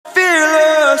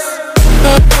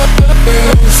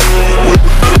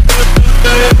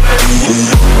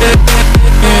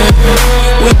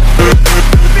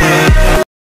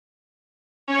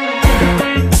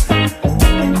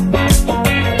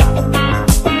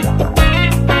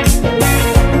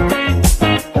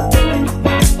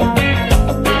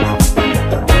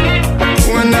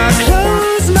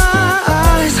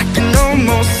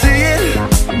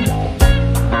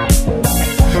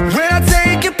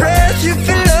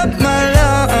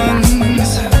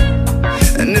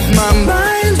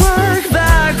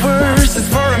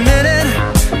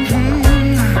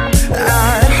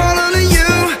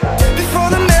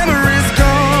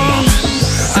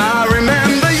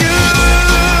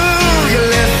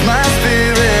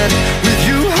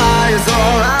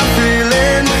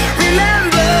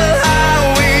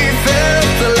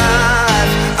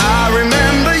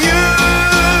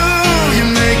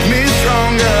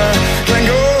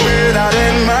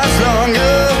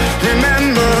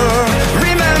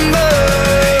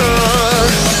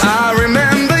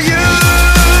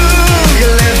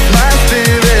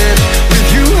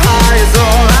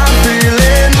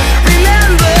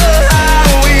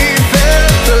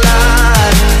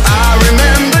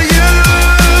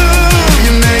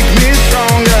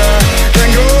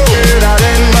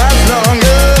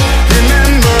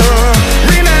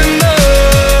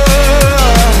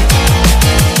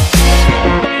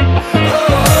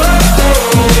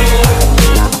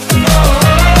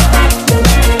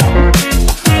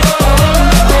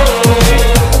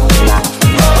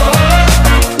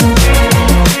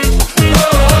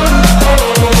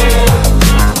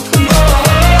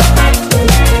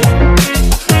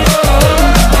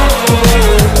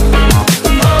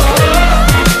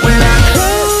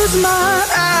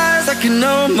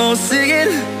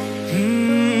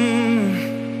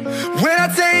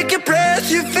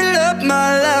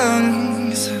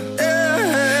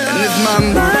My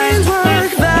mind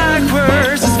worked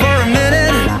backwards just for a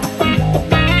minute.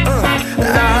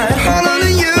 I'd hold on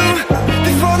to you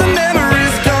before the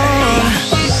memory's gone.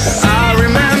 I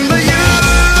remember you,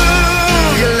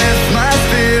 you lift my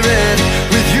spirit.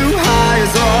 With you high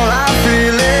is all I'm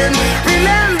feeling.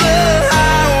 Remember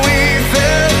how we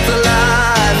felt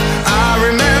alive. I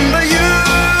remember you,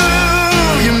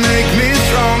 you make me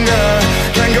stronger.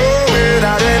 Can't go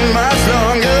without it much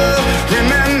longer.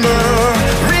 Remember,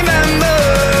 remember,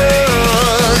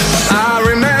 I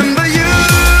remember you,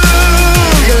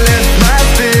 you lift my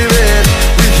spirit.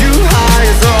 With you high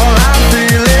is all I'm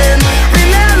feeling.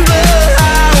 Remember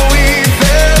how we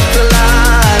felt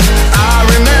alive. I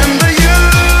remember you,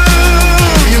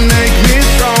 you make me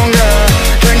stronger.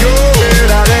 Can't go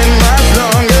without it much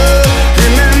longer.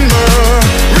 Remember,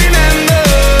 remember.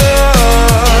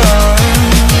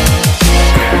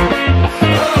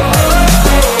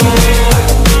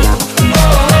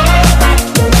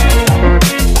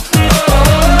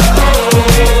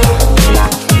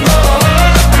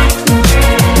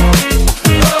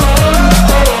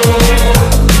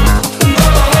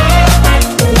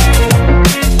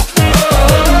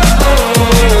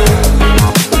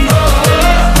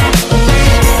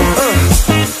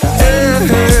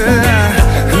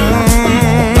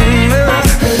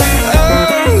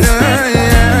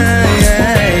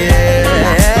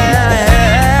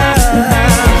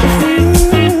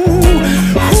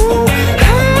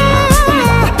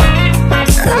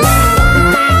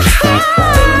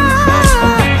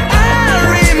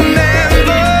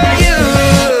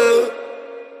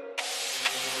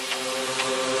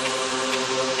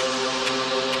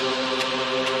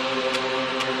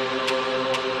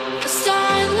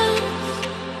 Silence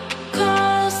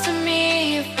calls to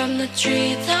me from the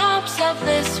treetops of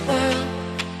this world.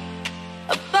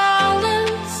 A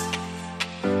balance,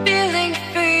 feeling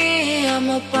free. I'm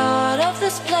a part of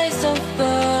this place of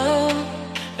birth.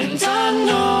 And I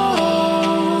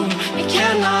know it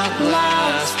cannot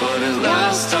last, but at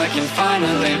last I can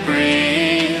finally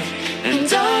breathe.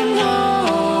 And I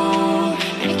know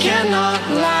it cannot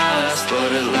last,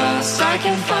 but at last I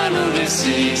can finally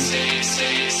see.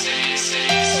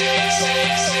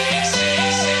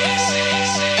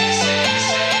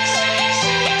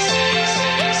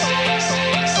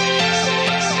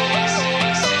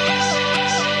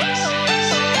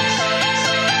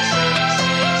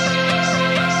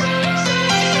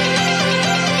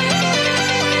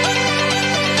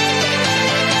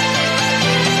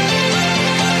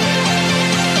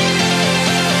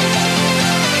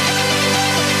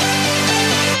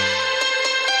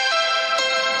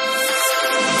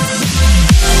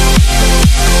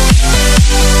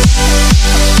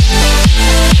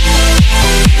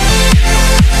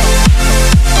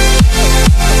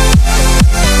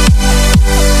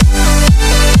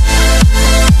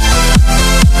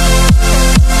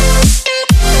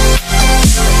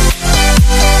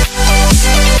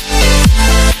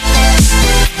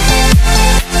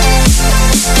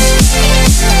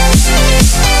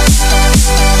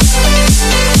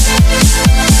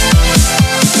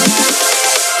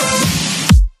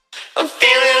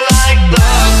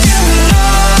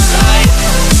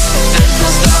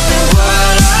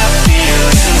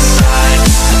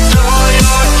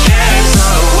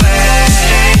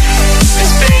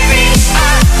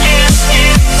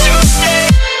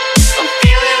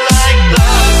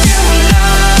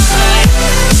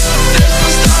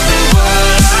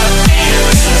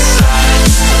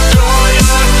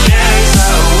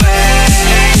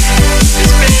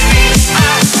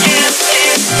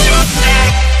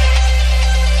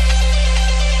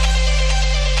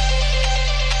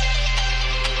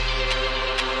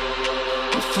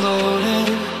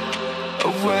 Floating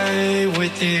away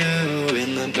with you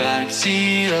in the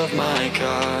backseat of my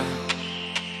car.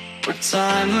 We're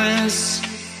timeless,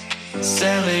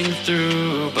 sailing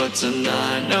through, but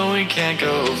tonight, no, we can't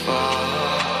go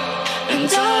far.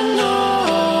 And I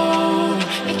know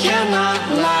it cannot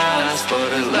last,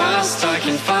 but at last I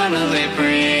can finally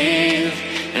breathe.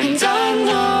 And I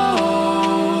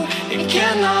know it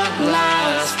cannot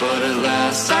last, but at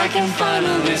last I can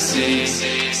finally see.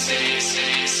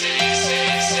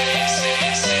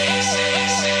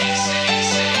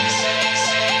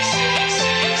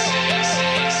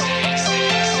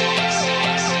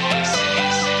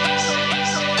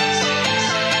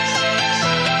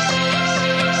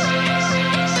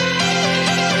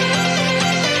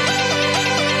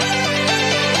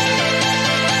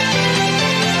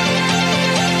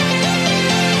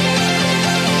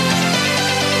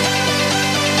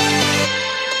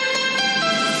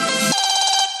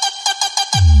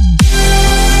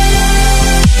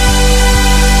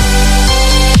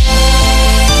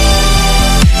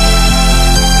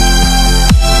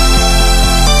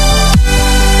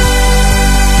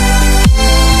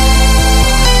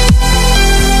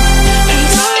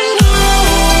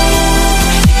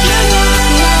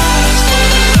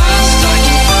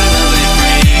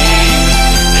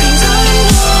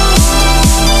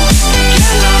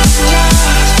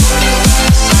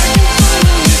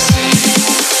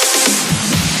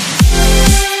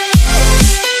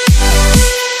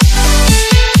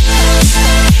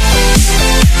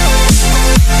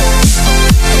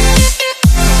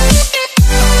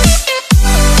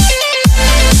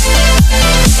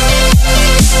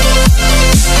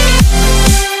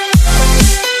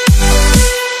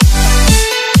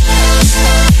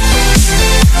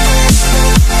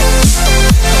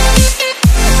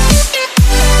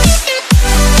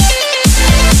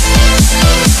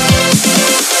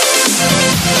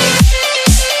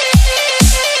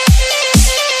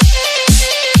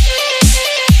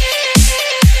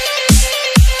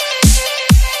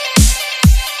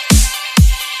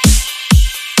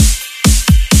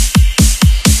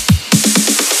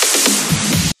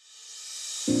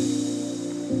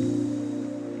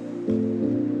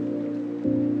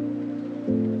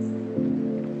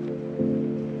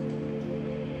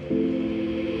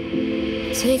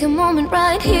 Take a moment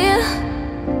right here,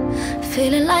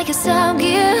 feeling like it's out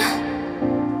gear.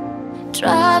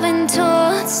 Driving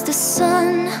towards the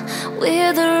sun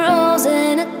with a rose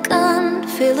and a gun.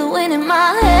 Feel the wind in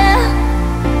my hair,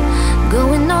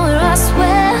 going nowhere I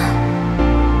swear.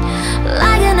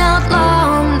 Like an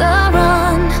outlaw on the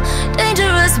run,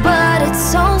 dangerous but it's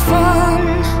so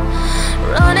fun.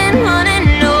 Running, running,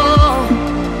 no,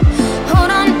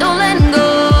 hold on, don't let go.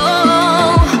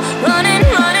 Running,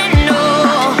 running, no,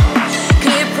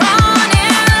 keep running.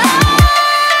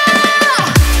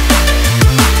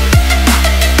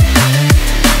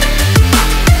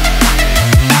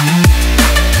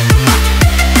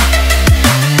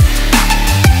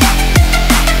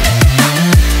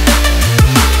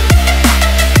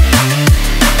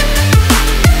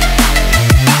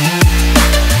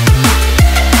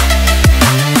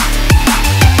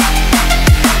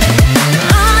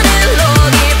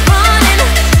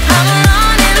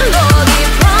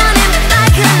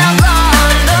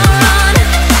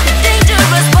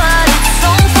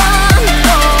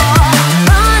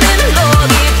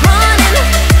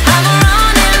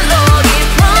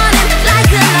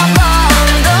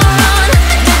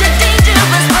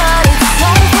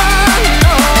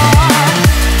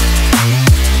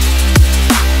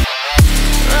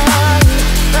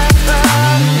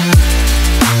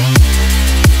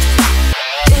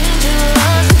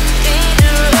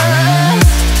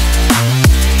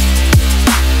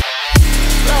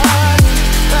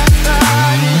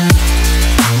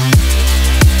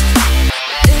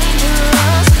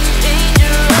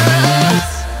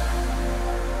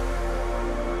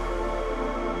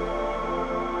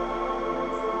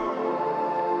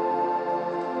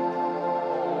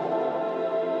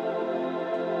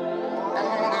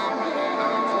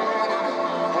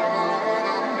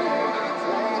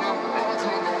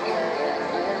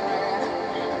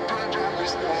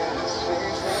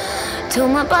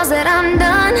 Told my boss that I'm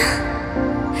done.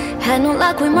 Had no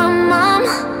luck with my mom.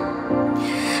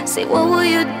 Say, what will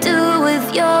you do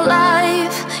with your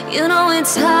life? You know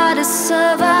it's hard to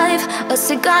survive. A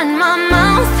cigar in my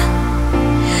mouth,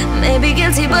 maybe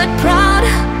guilty but proud.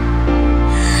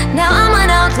 Now I'm an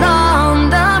outlaw on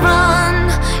the run,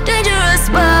 dangerous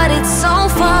but it's